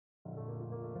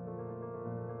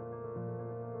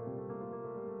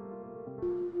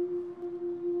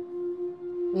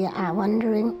We are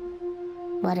wondering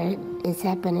what is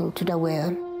happening to the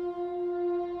world.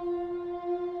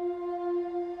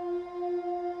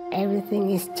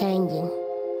 Everything is changing.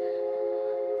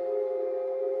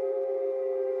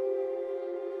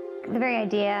 The very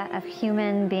idea of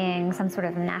human being some sort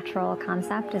of natural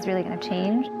concept is really going to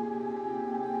change.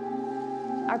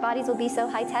 Our bodies will be so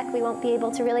high-tech we won't be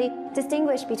able to really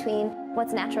distinguish between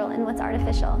what's natural and what's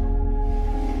artificial.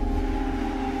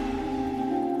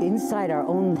 Inside our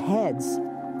own heads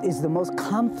is the most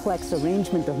complex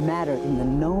arrangement of matter in the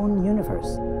known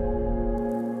universe.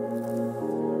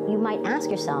 You might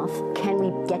ask yourself, can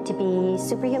we get to be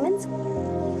superhumans?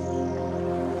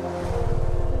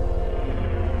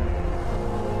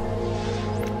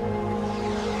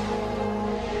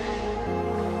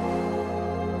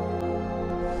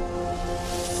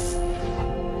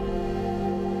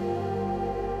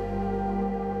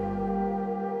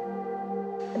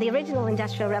 The original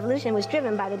Industrial Revolution was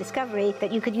driven by the discovery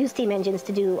that you could use steam engines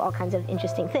to do all kinds of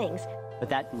interesting things. But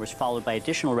that was followed by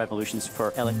additional revolutions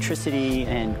for electricity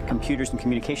and computers and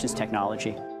communications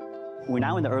technology. We're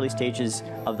now in the early stages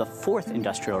of the fourth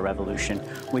Industrial Revolution,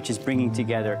 which is bringing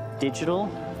together digital,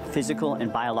 physical,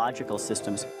 and biological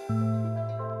systems.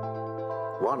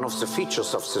 One of the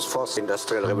features of this fourth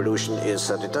Industrial Revolution is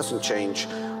that it doesn't change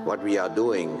what we are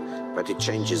doing, but it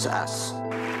changes us.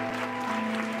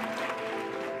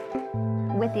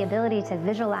 With the ability to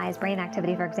visualize brain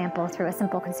activity, for example, through a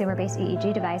simple consumer-based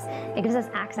EEG device, it gives us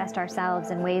access to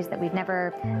ourselves in ways that we've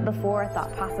never before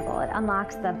thought possible. It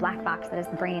unlocks the black box that is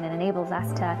the brain and enables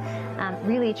us to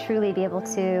really, truly be able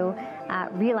to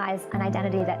realize an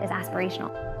identity that is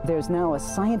aspirational. There's now a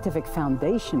scientific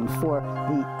foundation for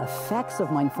the effects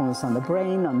of mindfulness on the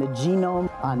brain, on the genome,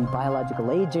 on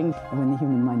biological aging. And when the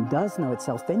human mind does know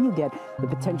itself, then you get the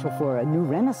potential for a new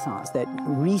renaissance that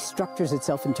restructures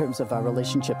itself in terms of our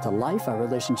relationship to life, our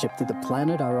relationship to the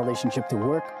planet, our relationship to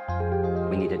work.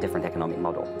 We need a different economic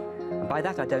model. And by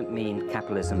that, I don't mean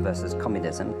capitalism versus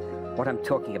communism. What I'm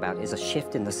talking about is a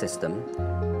shift in the system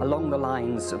along the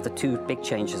lines of the two big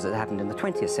changes that happened in the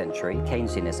 20th century,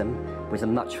 Keynesianism, with a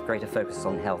much greater focus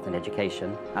on health and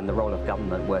education and the role of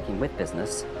government working with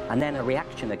business, and then a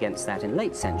reaction against that in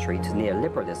late century to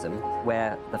neoliberalism,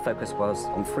 where the focus was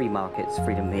on free markets,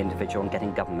 freedom of the individual, and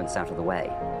getting governments out of the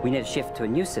way. We need a shift to a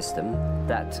new system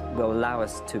that will allow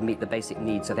us to meet the basic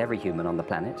needs of every human on the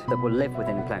planet, that will live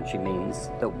within planetary means,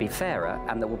 that will be fairer,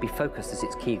 and that will be focused as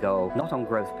its key goal, not on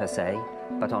growth per se,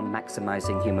 but on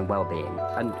maximizing human well-being.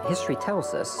 And history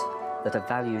tells us that a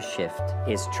values shift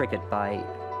is triggered by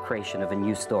creation of a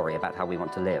new story about how we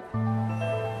want to live.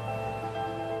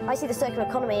 I see the circular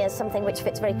economy as something which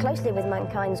fits very closely with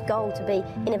mankind's goal to be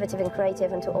innovative and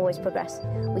creative and to always progress.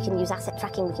 We can use asset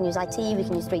tracking, we can use IT, we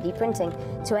can use 3D printing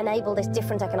to enable this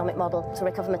different economic model to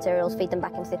recover materials, feed them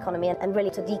back into the economy, and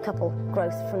really to decouple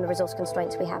growth from the resource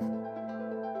constraints we have.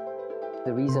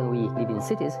 The reason we live in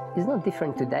cities is not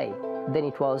different today than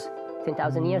it was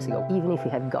 10,000 years ago. Even if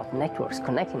we have got networks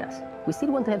connecting us, we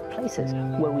still want to have places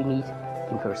where we meet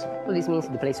in person. Well, this means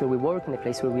the place where we work and the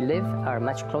place where we live are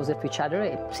much closer to each other,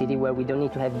 a city where we don't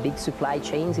need to have big supply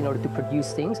chains in order to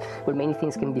produce things, where many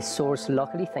things can be sourced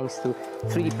locally thanks to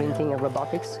 3D printing and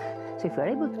robotics. So if we're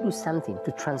able to do something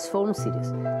to transform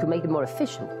cities, to make them more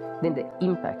efficient, then the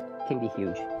impact can be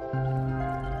huge.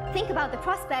 Think about the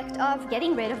prospect of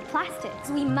getting rid of plastics.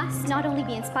 We must not only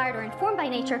be inspired or informed by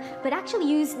nature, but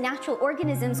actually use natural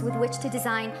organisms with which to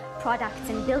design products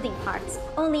and building parts.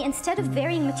 Only instead of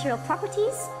varying material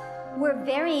properties, we're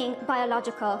varying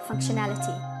biological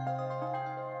functionality.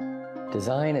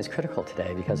 Design is critical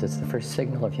today because it's the first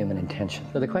signal of human intention.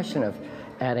 So the question of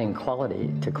adding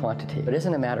quality to quantity, it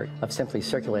isn't a matter of simply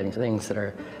circulating things that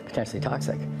are potentially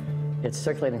toxic. It's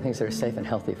circulating things that are safe and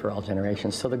healthy for all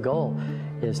generations. So the goal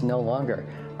is no longer,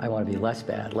 I want to be less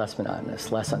bad, less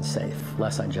monotonous, less unsafe,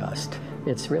 less unjust.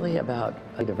 It's really about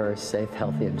a diverse, safe,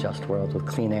 healthy, and just world with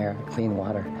clean air, clean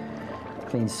water,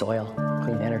 clean soil,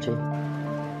 clean energy.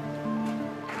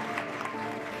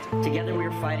 Together we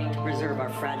are fighting to preserve our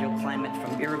fragile climate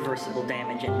from irreversible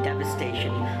damage and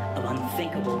devastation of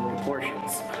unthinkable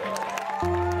proportions.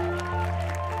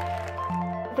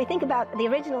 If we think about the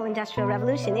original Industrial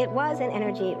Revolution, it was an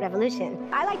energy revolution.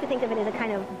 I like to think of it as a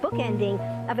kind of bookending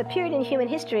of a period in human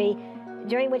history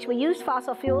during which we used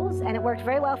fossil fuels, and it worked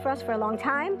very well for us for a long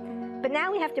time. But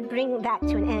now we have to bring that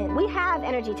to an end. We have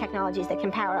energy technologies that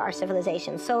can power our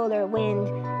civilization: solar, wind,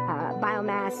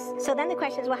 biomass. So then the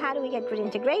question is, well, how do we get grid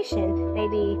integration?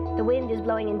 Maybe the wind is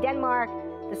blowing in Denmark,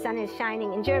 the sun is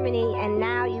shining in Germany, and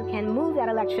now you can move that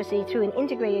electricity through an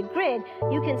integrated grid.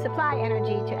 You can supply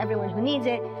energy to everyone who needs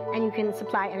it, and you can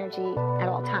supply energy at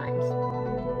all times.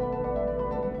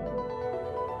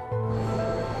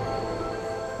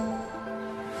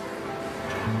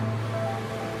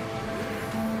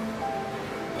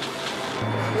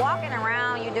 Walking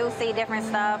around, you do see different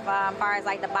stuff as far as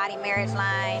like the body marriage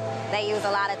line. They use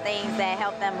a lot of things that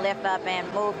help them lift up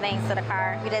and move things to the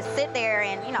car. You just sit there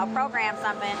and, you know, program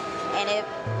something, and if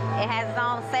it has its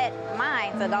own set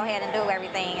mind to go ahead and do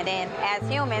everything. And then as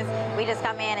humans, we just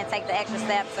come in and take the extra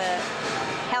steps to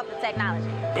help the technology.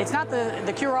 It's not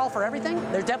the cure-all for everything.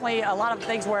 There's definitely a lot of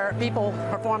things where people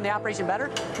perform the operation better,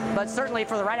 but certainly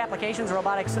for the right applications,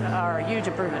 robotics are a huge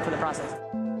improvement for the process.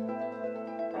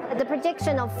 The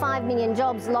projection of 5 million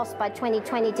jobs lost by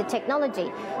 2020 to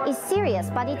technology is serious,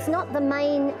 but it's not the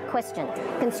main question.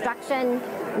 Construction,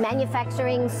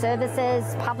 manufacturing,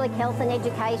 services, public health and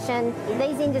education,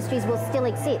 these industries will still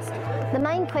exist. The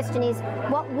main question is,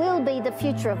 what will be the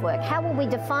future of work? How will we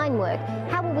define work?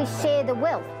 How will we share the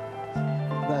wealth?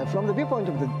 From the viewpoint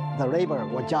of the labor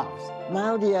or jobs,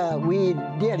 now we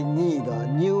really need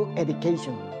new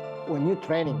education or new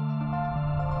training.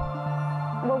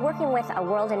 We're working with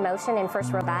World in Motion and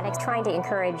First Robotics, trying to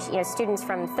encourage students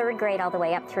from 3rd grade all the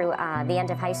way up through the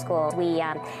end of high school. We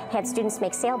had students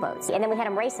make sailboats, and then we had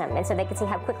them race them, and so they could see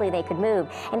how quickly they could move.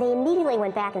 And they immediately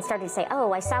went back and started to say,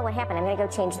 oh, I saw what happened, I'm going to go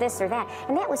change this or that.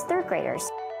 And that was 3rd graders.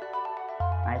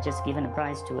 I've just given a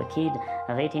prize to a kid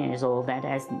of 18 years old that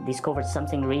has discovered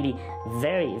something really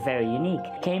very, very unique.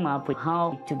 Came up with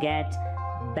how to get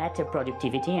better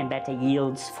productivity and better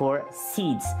yields for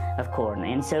seeds of corn.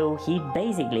 And so he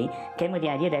basically came with the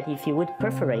idea that if you would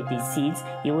perforate these seeds,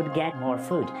 you would get more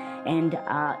food. And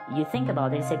you think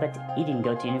about it and say, but he didn't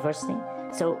go to university.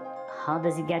 So how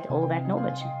does he get all that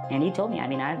knowledge? And he told me, I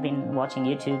mean, I've been watching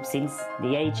YouTube since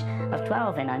the age of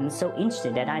 12, and I'm so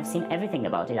interested that I've seen everything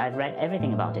about it. I've read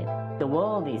everything about it. The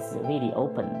world is really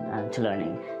open to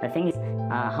learning. The thing is,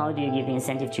 how do you give the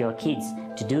incentive to your kids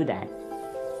to do that?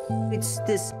 It's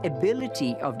this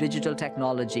ability of digital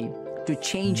technology to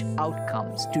change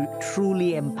outcomes, to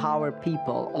truly empower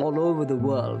people all over the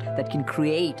world that can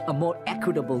create a more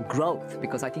equitable growth,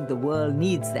 because I think the world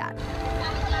needs that.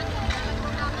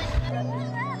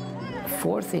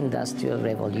 Fourth industrial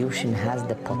revolution has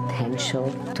the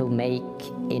potential to make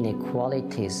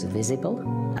inequalities visible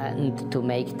and to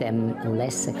make them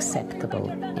less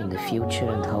acceptable in the future,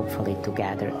 and hopefully to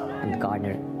gather and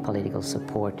garner political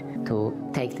support to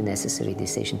take the necessary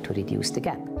decision to reduce the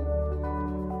gap.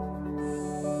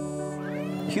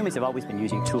 Humans have always been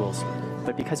using tools,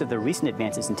 but because of the recent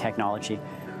advances in technology,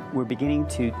 we're beginning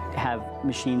to have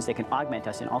machines that can augment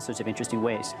us in all sorts of interesting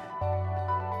ways.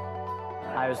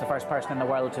 I was the first person in the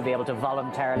world to be able to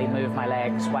voluntarily move my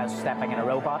legs while stepping in a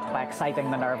robot by exciting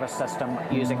the nervous system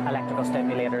using electrical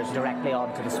stimulators directly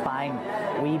onto the spine.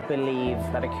 We believe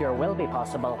that a cure will be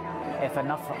possible if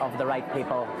enough of the right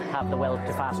people have the will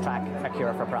to fast-track a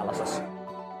cure for paralysis.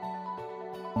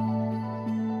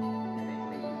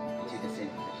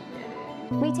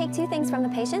 We take two things from the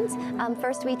patient.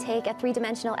 First, we take a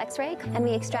three-dimensional X-ray, and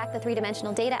we extract the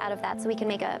three-dimensional data out of that so we can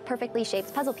make a perfectly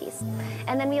shaped puzzle piece.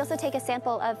 And then we also take a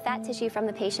sample of fat tissue from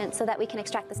the patient so that we can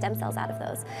extract the stem cells out of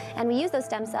those. And we use those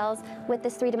stem cells with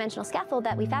this three-dimensional scaffold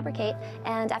that we fabricate,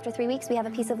 and after 3 weeks, we have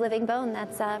a piece of living bone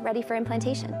that's ready for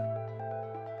implantation.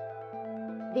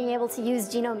 Being able to use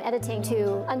genome editing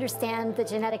to understand the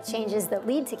genetic changes that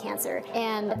lead to cancer,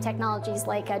 and technologies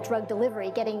like drug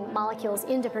delivery, getting molecules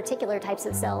into particular types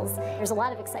of cells. There's a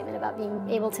lot of excitement about being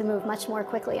able to move much more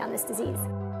quickly on this disease.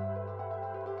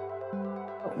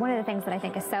 One of the things that I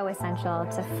think is so essential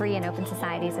to free and open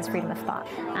societies is freedom of thought.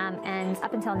 And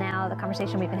up until now, the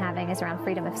conversation we've been having is around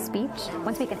freedom of speech.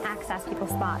 Once we can access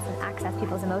people's thoughts and access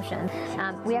people's emotions,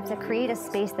 we have to create a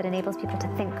space that enables people to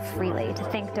think freely, to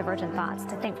think divergent thoughts,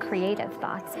 to think creative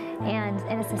thoughts. And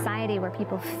in a society where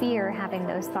people fear having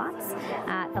those thoughts,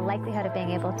 the likelihood of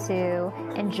being able to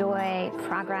enjoy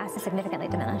progress is significantly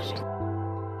diminished.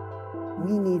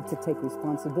 We need to take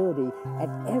responsibility at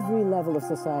every level of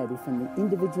society, from the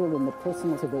individual and the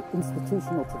personal to the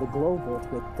institutional to the global,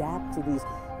 to adapt to these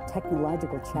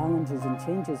technological challenges and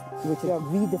changes, which are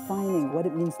redefining what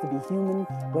it means to be human,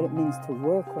 what it means to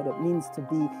work, what it means to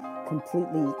be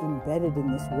completely embedded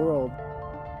in this world.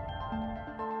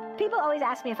 People always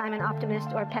ask me if I'm an optimist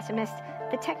or a pessimist.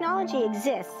 The technology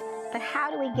exists, but how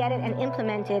do we get it and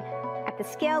implement it at the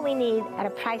scale we need at a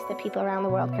price that people around the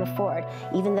world can afford?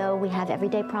 Even though we have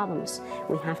everyday problems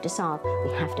we have to solve,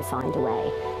 we have to find a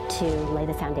way to lay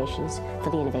the foundations for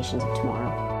the innovations of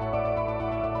tomorrow.